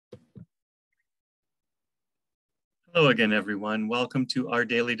Hello again, everyone. Welcome to our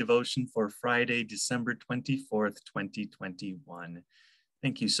daily devotion for Friday, December 24th, 2021.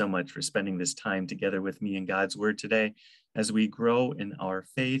 Thank you so much for spending this time together with me in God's Word today as we grow in our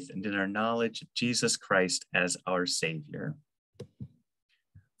faith and in our knowledge of Jesus Christ as our Savior.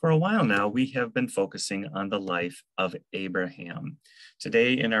 For a while now, we have been focusing on the life of Abraham.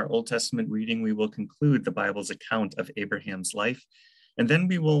 Today, in our Old Testament reading, we will conclude the Bible's account of Abraham's life, and then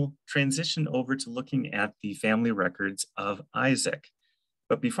we will transition over to looking at the family records of Isaac.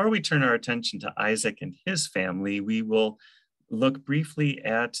 But before we turn our attention to Isaac and his family, we will look briefly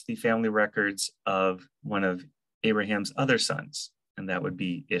at the family records of one of Abraham's other sons, and that would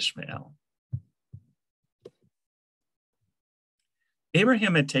be Ishmael.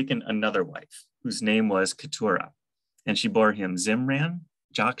 Abraham had taken another wife, whose name was Keturah, and she bore him Zimran,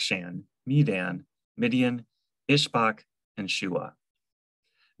 Jokshan, Medan, Midian, Ishbak, and Shua.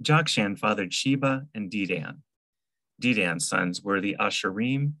 Jokshan fathered Sheba and Dedan. Dedan's sons were the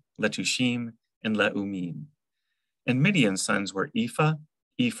Asherim, Letushim, and Leumim. And Midian's sons were Ephah,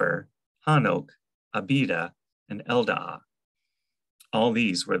 Epher, Hanok, Abida, and Eldaah. All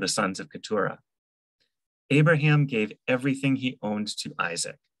these were the sons of Keturah. Abraham gave everything he owned to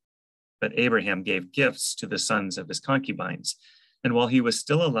Isaac, but Abraham gave gifts to the sons of his concubines, and while he was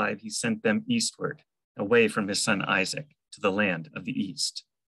still alive, he sent them eastward, away from his son Isaac, to the land of the east.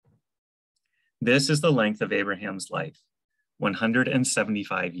 This is the length of Abraham's life,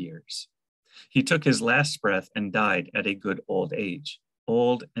 175 years. He took his last breath and died at a good old age,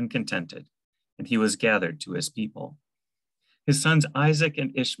 old and contented, and he was gathered to his people. His sons Isaac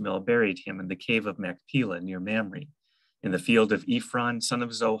and Ishmael buried him in the cave of Machpelah near Mamre, in the field of Ephron, son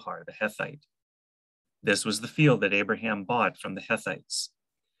of Zohar, the Hethite. This was the field that Abraham bought from the Hethites.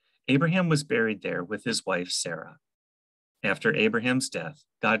 Abraham was buried there with his wife Sarah. After Abraham's death,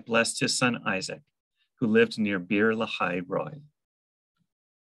 God blessed his son Isaac, who lived near Beer Lahai Roi.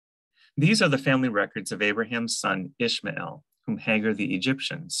 These are the family records of Abraham's son Ishmael, whom Hagar the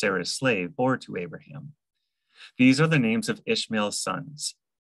Egyptian, Sarah's slave, bore to Abraham. These are the names of Ishmael's sons.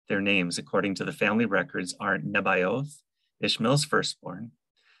 Their names, according to the family records, are Nebaioth, Ishmael's firstborn,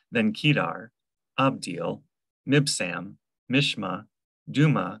 then Kedar, Abdil, Mibsam, Mishma,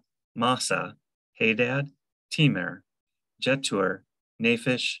 Duma, Massa, Hadad, Temer, Jetur,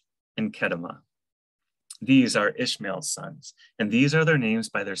 Naphish, and Kedemah. These are Ishmael's sons, and these are their names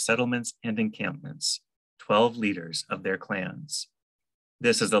by their settlements and encampments, 12 leaders of their clans.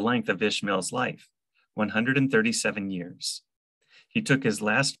 This is the length of Ishmael's life, 137 years. He took his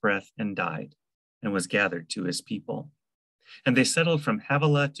last breath and died, and was gathered to his people. And they settled from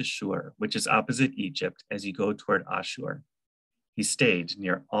Havilah to Shur, which is opposite Egypt as you go toward Ashur. He stayed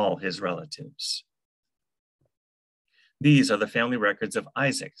near all his relatives. These are the family records of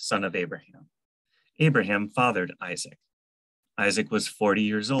Isaac, son of Abraham. Abraham fathered Isaac. Isaac was 40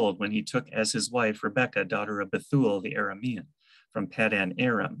 years old when he took as his wife Rebekah, daughter of Bethuel the Aramean, from Paddan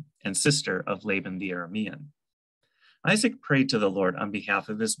Aram, and sister of Laban the Aramean. Isaac prayed to the Lord on behalf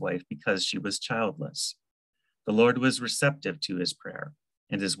of his wife because she was childless. The Lord was receptive to his prayer,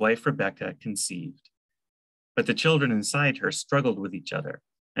 and his wife Rebekah conceived. But the children inside her struggled with each other,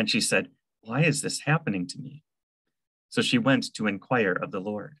 and she said, "Why is this happening to me?" So she went to inquire of the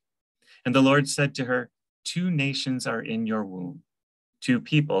Lord. And the Lord said to her, "Two nations are in your womb. Two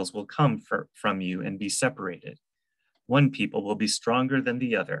peoples will come from you and be separated. One people will be stronger than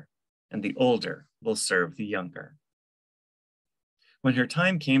the other, and the older will serve the younger." When her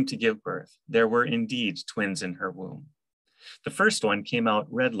time came to give birth, there were indeed twins in her womb. The first one came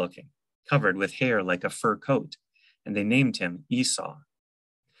out red-looking, covered with hair like a fur coat, and they named him Esau.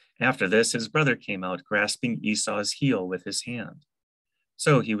 After this, his brother came out grasping Esau's heel with his hand.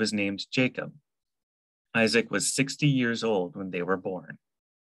 So he was named Jacob. Isaac was 60 years old when they were born.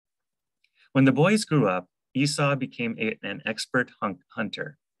 When the boys grew up, Esau became an expert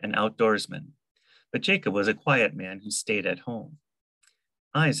hunter, an outdoorsman, but Jacob was a quiet man who stayed at home.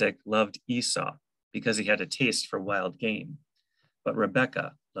 Isaac loved Esau because he had a taste for wild game, but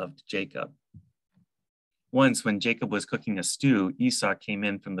Rebekah loved Jacob. Once when Jacob was cooking a stew, Esau came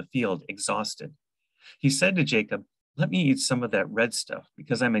in from the field exhausted. He said to Jacob, "Let me eat some of that red stuff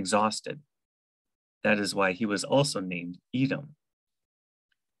because I'm exhausted." That is why he was also named Edom.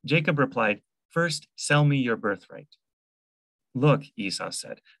 Jacob replied, "First, sell me your birthright." "Look," Esau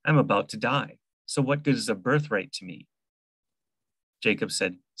said, "I'm about to die, so what good is a birthright to me?" Jacob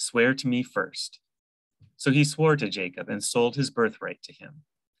said, "Swear to me first." So he swore to Jacob and sold his birthright to him.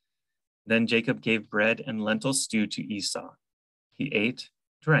 Then Jacob gave bread and lentil stew to Esau. He ate,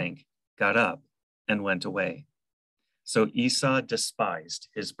 drank, got up, and went away. So Esau despised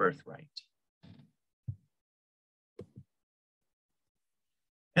his birthright.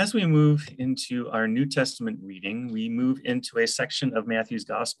 As we move into our New Testament reading, we move into a section of Matthew's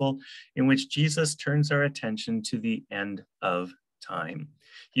Gospel in which Jesus turns our attention to the end of time.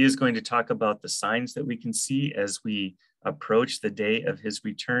 He is going to talk about the signs that we can see as we approach the day of his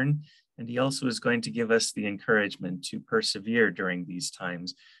return, and he also is going to give us the encouragement to persevere during these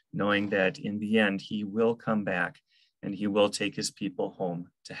times, knowing that in the end, he will come back and he will take his people home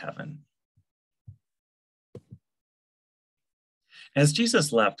to heaven. As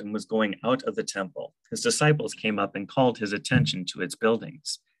Jesus left and was going out of the temple, his disciples came up and called his attention to its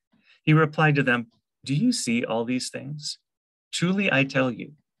buildings. He replied to them, "Do you see all these things? Truly I tell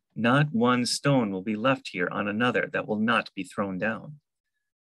you, not one stone will be left here on another that will not be thrown down."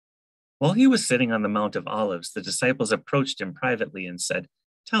 While he was sitting on the Mount of Olives, the disciples approached him privately and said,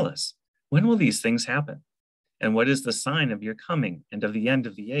 "Tell us, when will these things happen? And what is the sign of your coming and of the end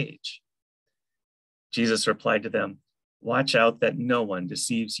of the age?" Jesus replied to them, "Watch out that no one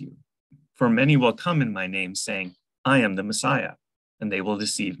deceives you. For many will come in my name, saying, 'I am the Messiah,' and they will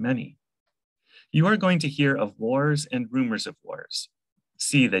deceive many. You are going to hear of wars and rumors of wars.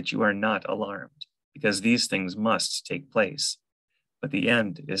 See that you are not alarmed, because these things must take place, but the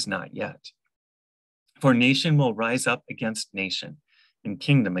end is not yet. For nation will rise up against nation, and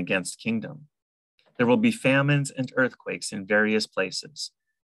kingdom against kingdom. There will be famines and earthquakes in various places.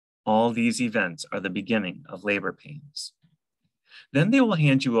 All these events are the beginning of labor pains. Then they will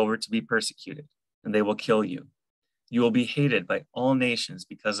hand you over to be persecuted, and they will kill you. You will be hated by all nations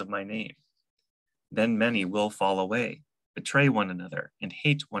because of my name. Then many will fall away, betray one another, and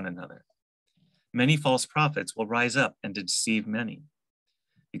hate one another. Many false prophets will rise up and deceive many.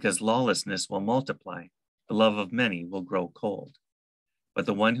 Because lawlessness will multiply, the love of many will grow cold. But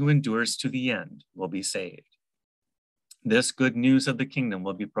the one who endures to the end will be saved. This good news of the kingdom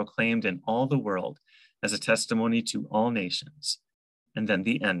will be proclaimed in all the world as a testimony to all nations, and then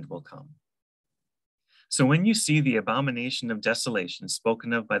the end will come. So when you see the abomination of desolation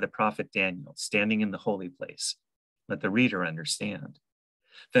spoken of by the prophet Daniel standing in the holy place, let the reader understand.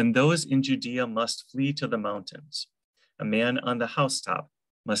 Then those in Judea must flee to the mountains. A man on the housetop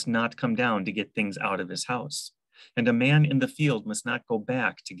must not come down to get things out of his house, and a man in the field must not go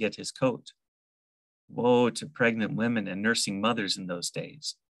back to get his coat. Woe to pregnant women and nursing mothers in those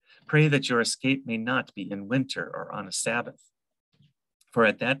days. Pray that your escape may not be in winter or on a Sabbath. For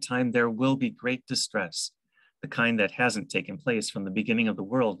at that time there will be great distress, the kind that hasn't taken place from the beginning of the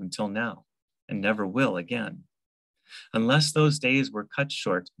world until now, and never will again. Unless those days were cut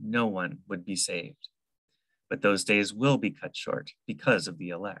short, no one would be saved. But those days will be cut short because of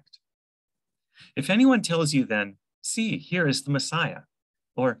the elect. If anyone tells you then, 'See, here is the Messiah,'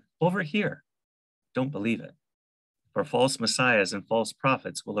 or 'Over here,' don't believe it. For false messiahs and false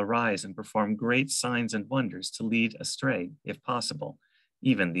prophets will arise and perform great signs and wonders to lead astray, if possible,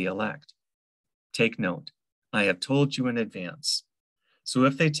 even the elect. Take note, I have told you in advance. So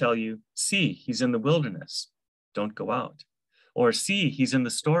if they tell you, 'See, he's in the wilderness,' don't go out. Or 'See, he's in the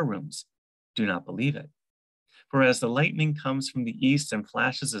storerooms,' do not believe it. For as the lightning comes from the east and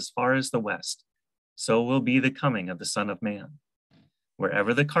flashes as far as the west, so will be the coming of the Son of Man.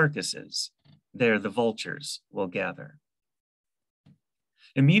 Wherever the carcass is, there the vultures will gather."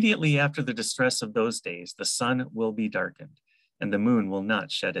 Immediately after the distress of those days, the sun will be darkened, and the moon will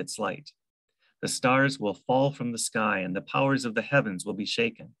not shed its light. The stars will fall from the sky, and the powers of the heavens will be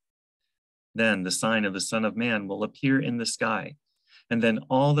shaken. Then the sign of the Son of Man will appear in the sky, and then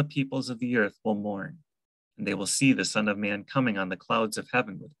all the peoples of the earth will mourn, and they will see the Son of Man coming on the clouds of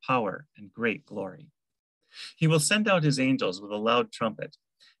heaven with power and great glory. He will send out his angels with a loud trumpet,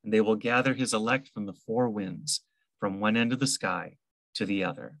 and they will gather his elect from the four winds, from one end of the sky to the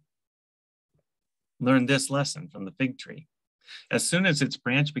other. Learn this lesson from the fig tree. As soon as its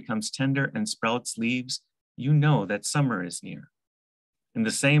branch becomes tender and sprouts leaves, you know that summer is near. In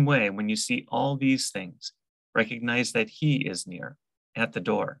the same way, when you see all these things, recognize that he is near, at the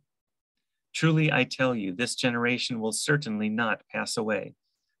door. Truly, I tell you, this generation will certainly not pass away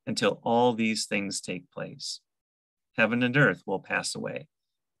until all these things take place. Heaven and earth will pass away,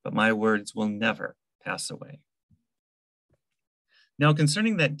 but my words will never pass away. Now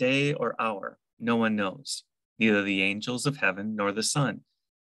concerning that day or hour, no one knows, neither the angels of heaven nor the Son,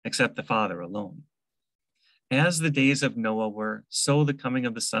 except the Father alone. As the days of Noah were, so the coming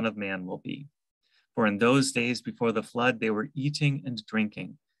of the Son of Man will be. For in those days before the flood, they were eating and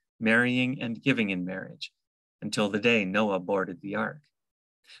drinking, marrying and giving in marriage, until the day Noah boarded the ark.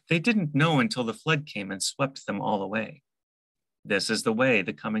 They didn't know until the flood came and swept them all away. This is the way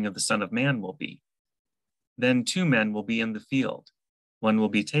the coming of the Son of Man will be. Then 2 men will be in the field. One will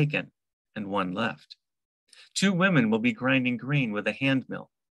be taken and one left. 2 women will be grinding grain with a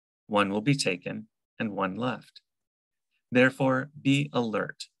handmill. One will be taken and one left. Therefore, be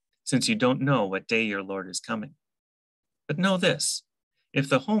alert, since you don't know what day your Lord is coming. But know this, if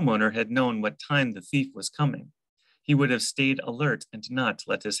the homeowner had known what time the thief was coming, he would have stayed alert and not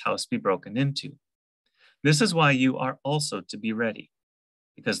let his house be broken into. This is why you are also to be ready,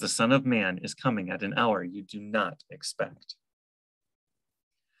 because the Son of Man is coming at an hour you do not expect.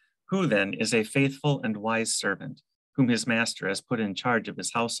 Who then is a faithful and wise servant, whom his master has put in charge of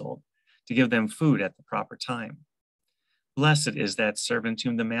his household, to give them food at the proper time? Blessed is that servant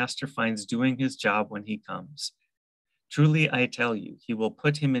whom the master finds doing his job when he comes. Truly, I tell you, he will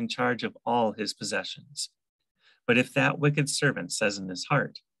put him in charge of all his possessions. But if that wicked servant says in his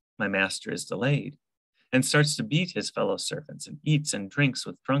heart, my master is delayed, and starts to beat his fellow servants and eats and drinks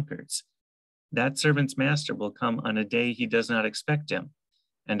with drunkards, that servant's master will come on a day he does not expect him,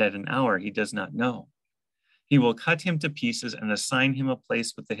 and at an hour he does not know. He will cut him to pieces and assign him a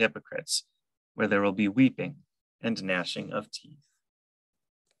place with the hypocrites, where there will be weeping and gnashing of teeth.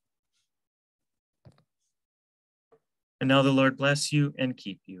 And now the Lord bless you and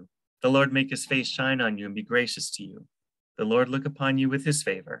keep you. The Lord make his face shine on you and be gracious to you. The Lord look upon you with his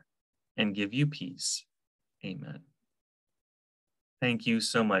favor and give you peace. Amen. Thank you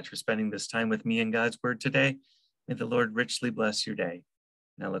so much for spending this time with me in God's word today. May the Lord richly bless your day.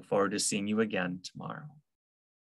 And I look forward to seeing you again tomorrow.